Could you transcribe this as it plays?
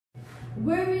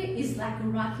Worry is like a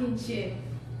rocking chair.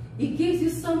 It gives you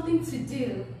something to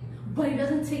do, but it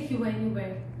doesn't take you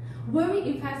anywhere. Worry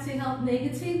impacts your health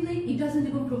negatively. It doesn't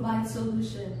even provide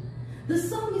solution. The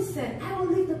psalmist said, I will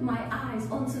lift up my eyes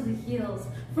unto the hills.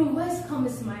 From whence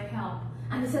cometh my help?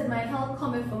 And he said, my help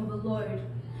cometh from the Lord.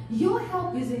 Your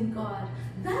help is in God.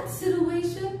 That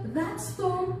situation, that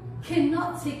storm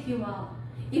cannot take you out.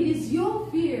 It is your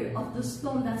fear of the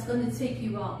storm that's going to take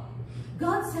you out.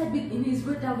 God said in his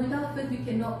word that without faith we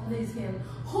cannot please him.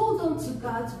 Hold on to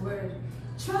God's word.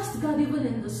 Trust God even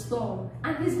in the storm,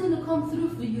 and he's going to come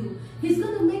through for you. He's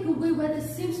going to make a way where there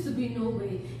seems to be no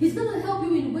way. He's going to help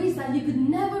you in ways that you could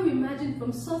never imagine,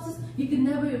 from sources you could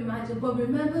never imagine. But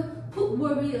remember, put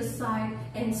worry aside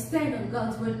and stand on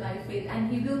God's word by faith,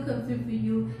 and he will come through for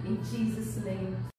you in Jesus' name.